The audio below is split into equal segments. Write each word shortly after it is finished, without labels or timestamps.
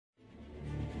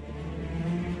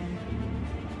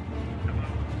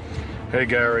Hey,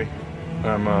 Gary.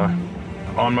 I'm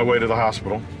on my way to the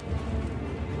hospital.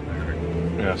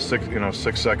 Yeah,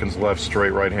 6 seconds left,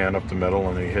 straight right hand up the middle,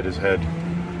 and he hit his head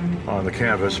on the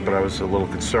canvas. But I was a little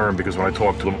concerned because when I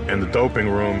talked to him in the doping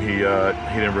room, he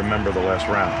didn't remember the last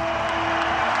round.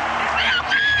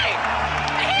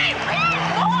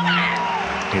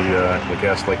 He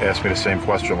asked me the same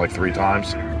question like 3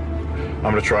 times. I'm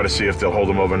gonna try to see if they'll hold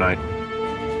him overnight.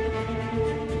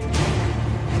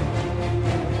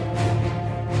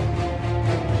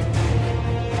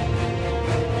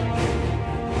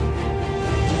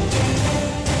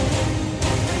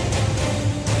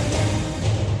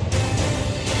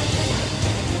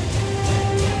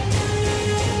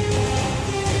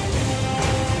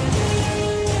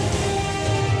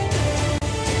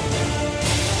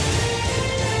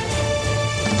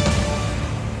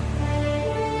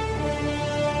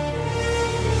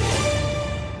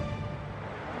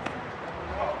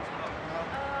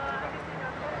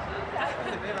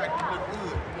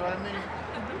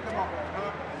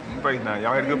 Break now.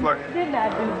 Y'all had a good play? Did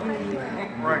not do good.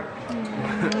 Right.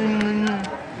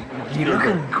 You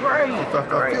looking great. I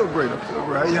feel great.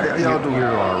 How y'all do? You're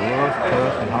rough,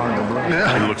 tough, and hard to blow.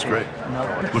 Yeah. He looks great.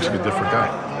 Looks like a different guy.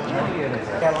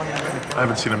 I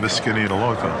haven't seen him this skinny in a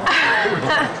long time.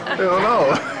 Hell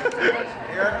no.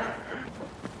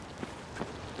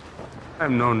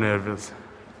 I'm not nervous.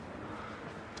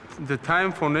 The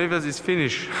time for nervous is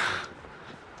finished.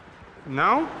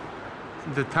 Now,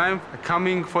 the time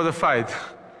coming for the fight.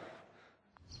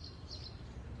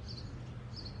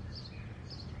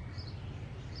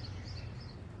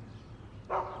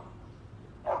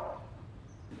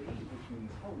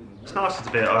 It's nicer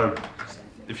to be at home.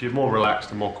 If you're more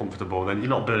relaxed and more comfortable, then you're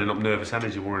not burning up nervous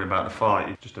energy worrying about the fight.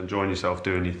 You're just enjoying yourself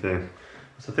doing your thing.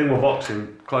 That's the thing with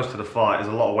boxing, close to the fight,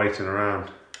 there's a lot of waiting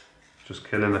around. Just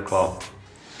killing the clock.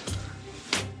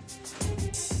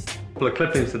 A couple of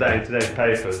clippings today in today's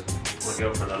papers. My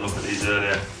girlfriend had a look at these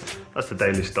earlier. That's the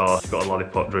Daily Star. She's got a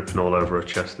lollipop dripping all over her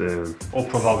chest there. And all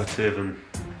provocative and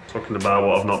talking about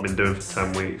what I've not been doing for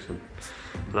 10 weeks. And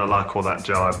I like all that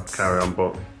jive, carry on,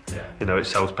 but you know, it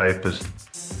sells papers.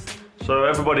 So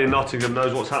everybody in Nottingham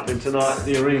knows what's happening tonight at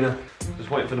the arena. Just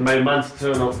waiting for the main man to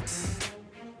turn up.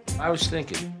 I was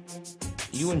thinking,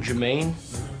 you and Jermaine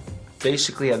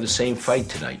basically have the same fight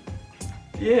tonight.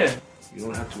 Yeah. You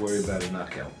don't have to worry about a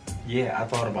knockout. Yeah, I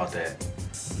thought about that.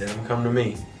 Let him come to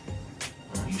me.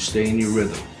 You stay in your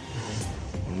rhythm,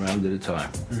 one round at a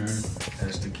time.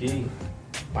 That's the key.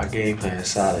 My game plan is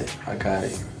solid. I got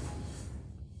it.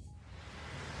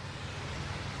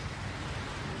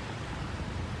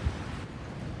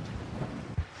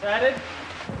 Excited?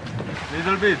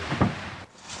 Little bit.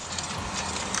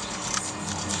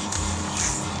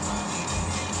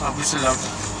 Ein bisschen laut.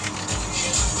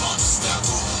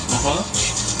 Noch mal?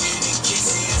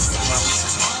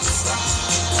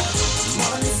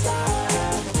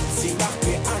 Sie macht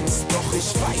mir Angst, doch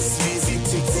ich weiß, wie sie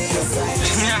tickt. Sie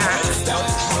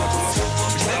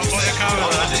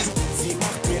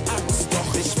macht mir Angst,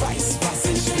 doch ich weiß, was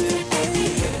ich will.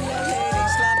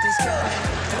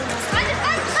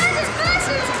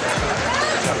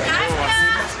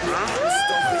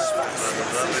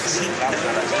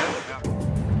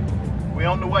 We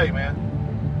on the way, man.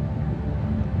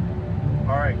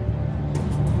 All right.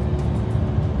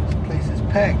 This place is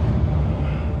packed.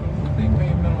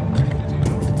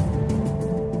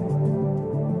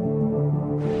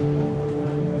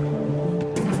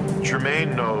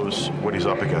 Jermaine knows what he's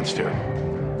up against here.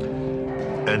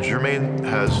 And Jermaine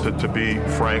has, to be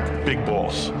frank, big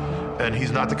balls. And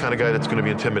he's not the kind of guy that's going to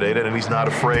be intimidated, and he's not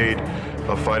afraid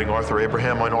of fighting Arthur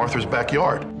Abraham in Arthur's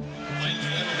backyard.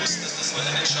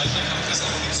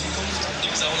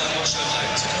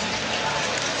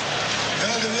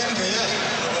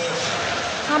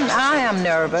 I am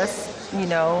nervous, you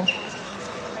know.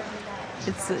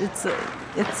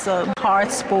 It's a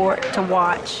hard sport to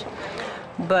watch,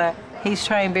 but he's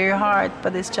trained very hard for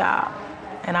this job,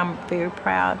 and I'm very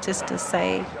proud just to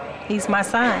say he's my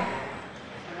son.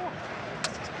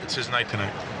 It's his night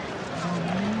tonight.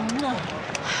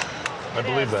 I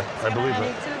believe that. I believe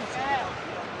that.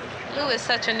 Lou is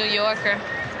such a New Yorker,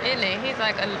 isn't he? He's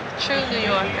like a true New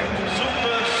Yorker.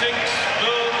 Super 6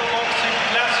 World Boxing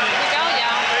Classic. Here we go,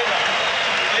 y'all.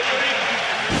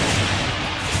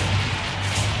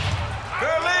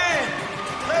 Berlin,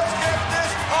 let's get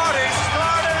this party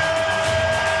started.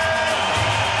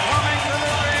 Coming to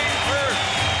the ring first,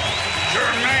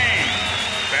 Jermaine,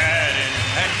 Bad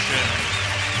Intention.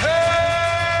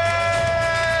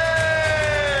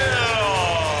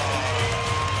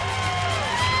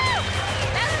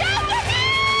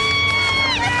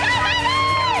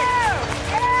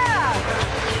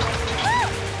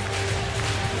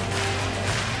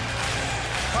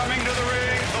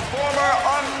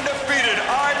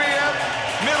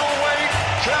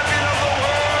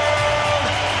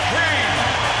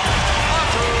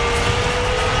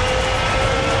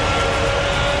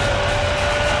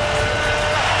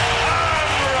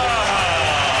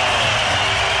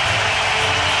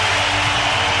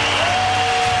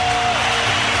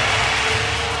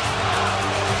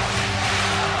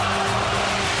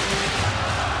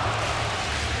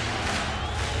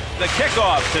 The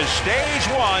kickoff to stage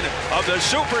 1 of the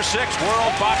Super 6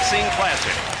 World Boxing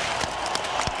Classic.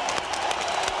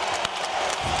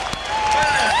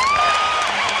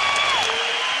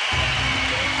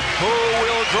 Who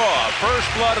will draw first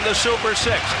blood of the Super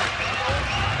 6?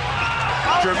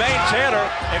 Jermaine Taylor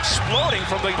exploding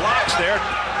from the blocks there.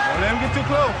 Don't let him get too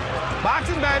close.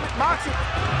 Boxing, baby, boxing.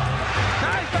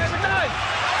 Nice, baby, nice.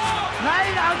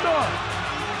 Nein, Andor.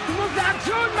 Du musst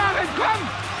Aktion machen, komm.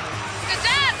 Good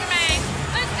job, Jermaine.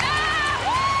 Good job.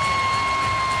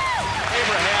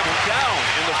 Abraham down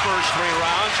in the first 3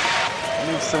 rounds.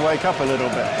 Needs to wake up a little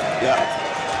bit. Yeah.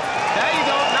 There you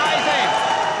go, nice aim.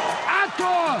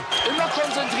 Aktor. Immer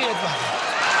konzentriert machen.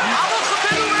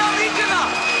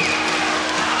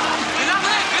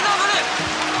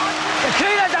 Der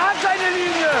Trainer, der hat seine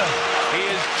Linie. He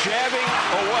is jabbing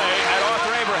away at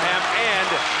Arthur Abraham, and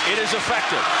it is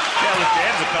effective. Taylor's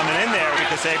jabs are coming in there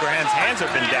because Abraham's hands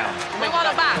have been down. We want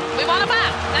a box. We want a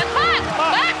box. Let's box.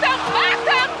 Box him. Box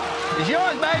him. It's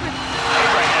yours, baby.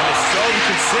 Abraham is so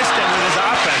inconsistent with his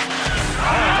offense.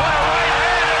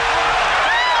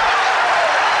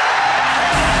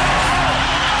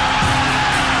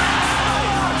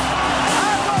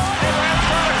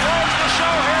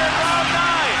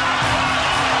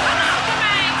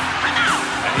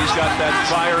 He's got that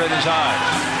fire in his eyes.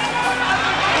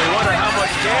 We wonder how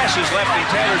much gas is left in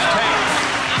Taylor's tank.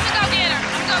 I'm gonna go get her. I'm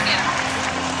gonna go get her.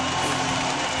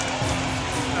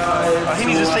 He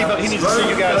needs to see, he needs to see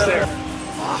you guys there.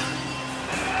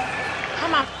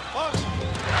 Come on.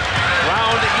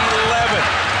 Round 11.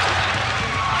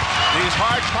 These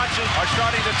hard punches are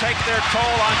starting to take their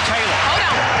toll on Taylor. Hold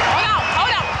on. Hold on.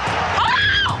 Hold on. Hold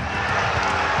on.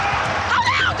 Hold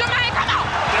on, Jermaine. Come on.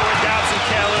 There were doubts in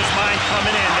Taylor's mind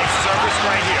coming in. They surfaced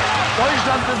right here.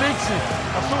 Deutschland bewegt sich.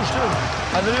 Ach so, stimmt.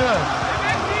 Adrian.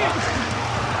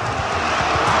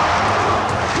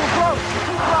 Too close.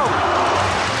 Too close.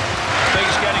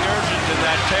 Things getting urgent in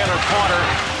that Taylor corner.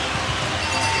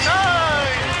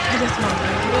 I just want to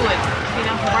do it. He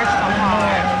don't work so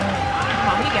hard.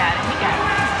 Come on, he got it. He got it.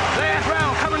 Last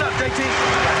round coming up, JT.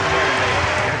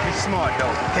 Be smart,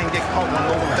 though. Can't get caught on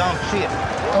little dumb shit.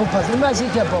 Aufpassen, immer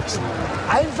sicher boxen.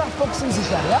 Einfach boxen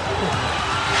sicher, ja?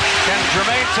 Can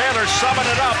Jermaine Taylor summon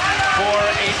it up for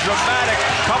a dramatic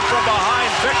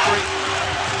come-from-behind victory?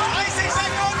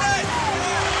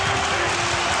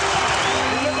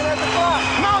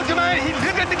 Come on, Jermaine.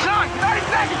 Look at the clock. 30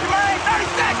 seconds, Jermaine. 30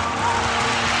 seconds.